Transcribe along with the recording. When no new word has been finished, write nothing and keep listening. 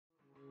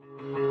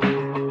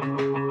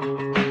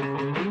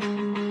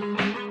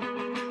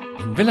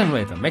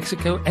Villanueva,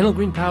 Mexico, Enel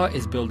Green Power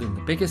is building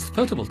the biggest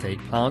photovoltaic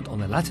plant on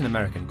the Latin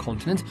American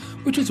continent,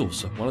 which is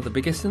also one of the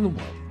biggest in the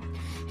world.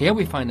 Here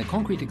we find a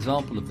concrete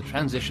example of the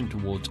transition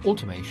towards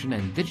automation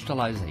and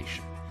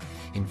digitalization.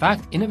 In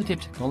fact, innovative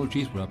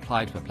technologies were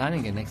applied for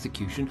planning and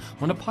execution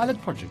on a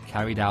pilot project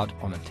carried out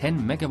on a 10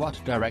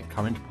 megawatt direct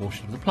current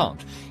portion of the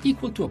plant,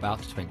 equal to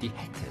about 20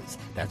 hectares.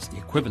 That's the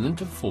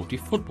equivalent of 40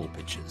 football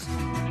pitches.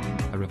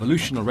 A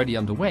revolution already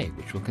underway,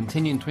 which will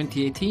continue in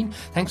 2018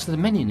 thanks to the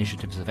many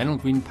initiatives of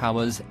Enel Green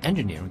Power's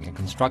Engineering and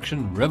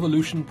Construction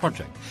Revolution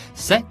project,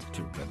 set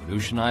to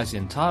revolutionize the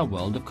entire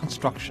world of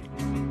construction.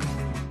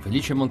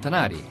 Felice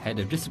Montanari, Head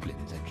of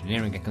Disciplines,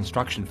 Engineering and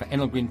Construction for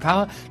Enel Green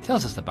Power,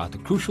 tells us about the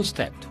crucial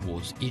step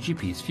towards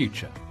EGP's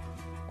future.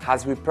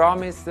 As we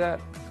promised,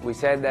 we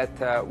said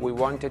that we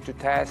wanted to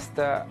test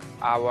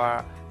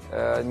our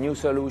new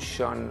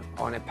solution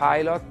on a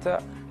pilot.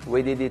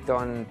 We did it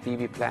on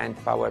PV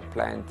plant, power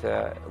plant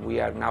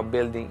we are now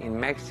building in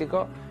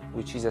Mexico,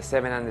 which is a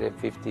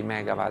 750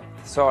 megawatt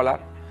solar.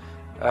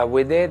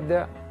 We did,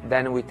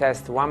 then we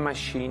test one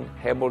machine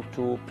able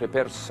to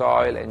prepare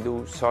soil and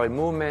do soil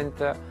movement.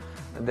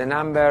 The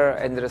number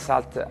and the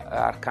result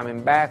are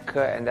coming back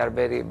and are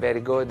very,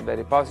 very good,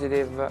 very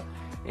positive.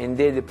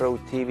 Indeed, the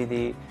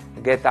productivity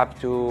get up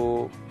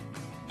to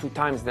 2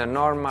 times the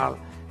normal,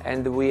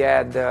 and we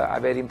had a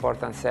very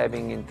important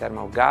saving in terms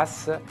of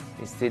gas.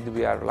 Instead,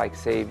 we are like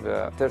save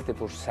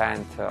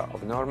 30%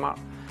 of normal.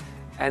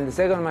 And the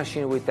second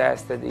machine we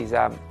tested is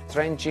a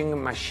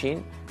trenching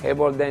machine,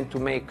 able then to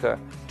make a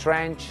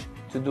trench,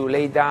 to do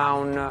lay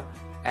down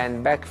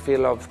and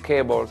backfill of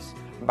cables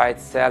by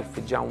itself,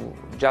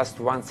 just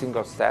one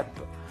single step.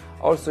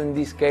 Also in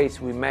this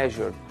case we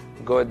measured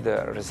good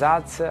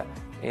results.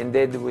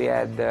 Indeed we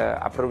had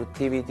a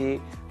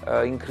productivity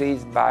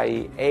increased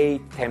by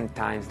 8-10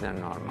 times than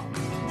normal.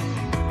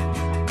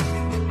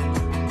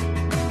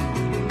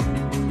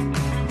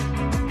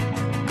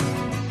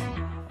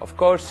 Of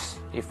course,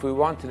 if we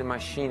want the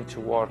machine to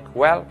work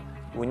well,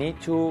 we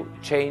need to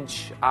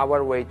change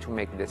our way to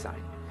make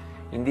design.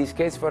 In this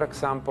case, for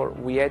example,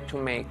 we had to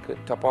make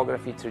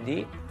topography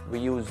 3D. We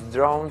use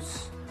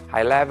drones,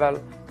 high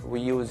level,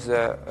 we use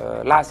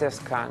laser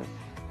scan,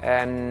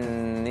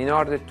 and in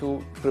order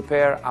to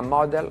prepare a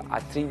model, a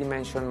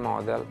 3-dimensional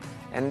model,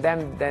 and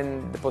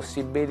then the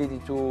possibility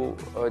to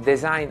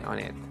design on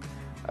it.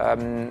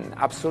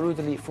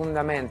 Absolutely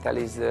fundamental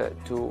is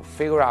to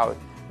figure out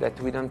that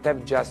we don't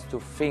have just to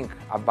think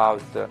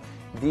about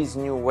this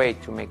new way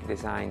to make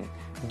design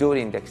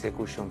during the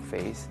execution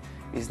phase.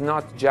 It's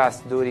not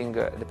just during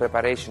the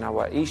preparation of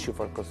our issue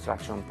for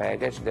construction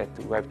package that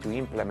we have to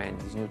implement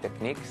these new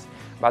techniques,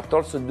 but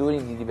also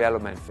during the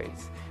development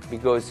phase,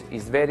 because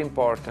it's very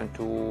important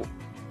to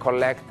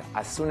collect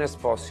as soon as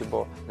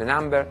possible the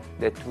number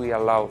that we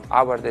allow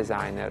our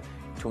designer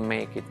to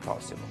make it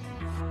possible.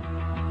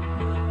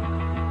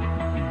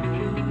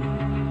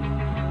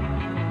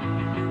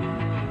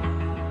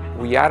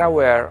 We are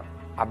aware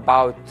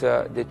about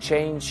the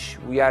change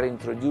we are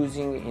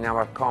introducing in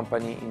our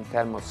company in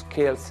terms of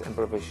skills and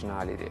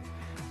professionality.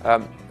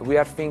 We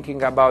are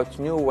thinking about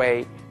new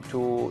way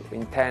to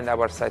intend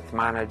our site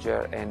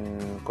manager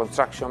and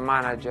construction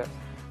manager.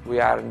 We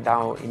are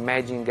now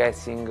imagining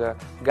getting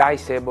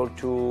guys able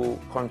to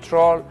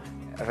control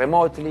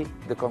remotely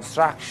the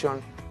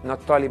construction,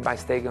 not only by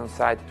staying on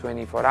site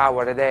 24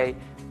 hours a day,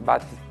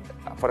 but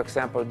for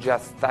example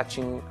just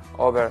touching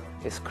over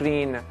a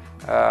screen,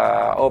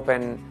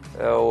 open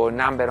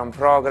number on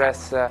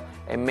progress,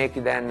 and make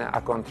then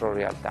a control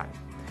real time.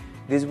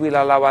 This will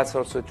allow us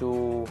also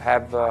to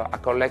have a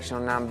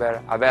collection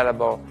number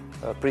available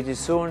pretty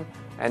soon,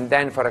 and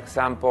then for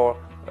example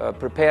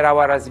prepare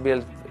our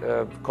as-built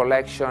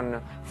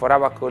collection for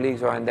our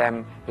colleagues and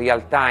them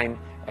real time,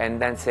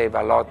 and then save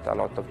a lot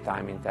of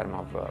time in terms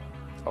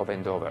of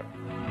handover.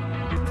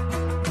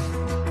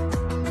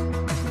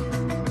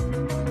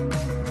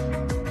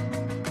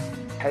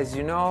 As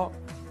you know,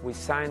 we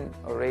signed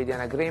already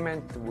an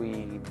agreement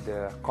with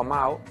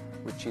Comau,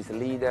 which is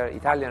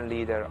Italian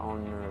leader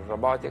on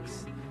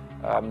robotics.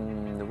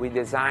 We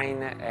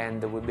designed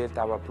and we built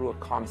our proof of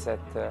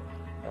concept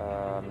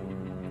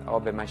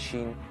of a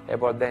machine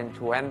able then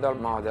to handle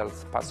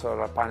models,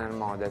 solar panel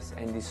models,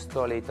 and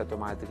install it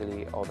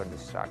automatically over the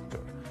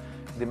structure.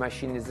 The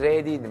machine is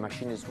ready, the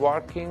machine is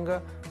working.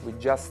 We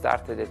just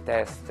started a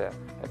test,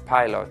 a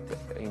pilot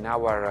in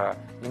our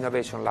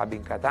innovation lab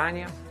in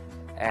Catania,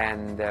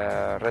 and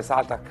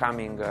results are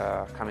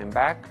coming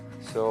back.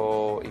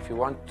 So if you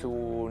want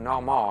to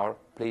know more,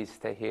 please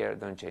stay here,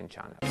 don't change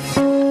channel.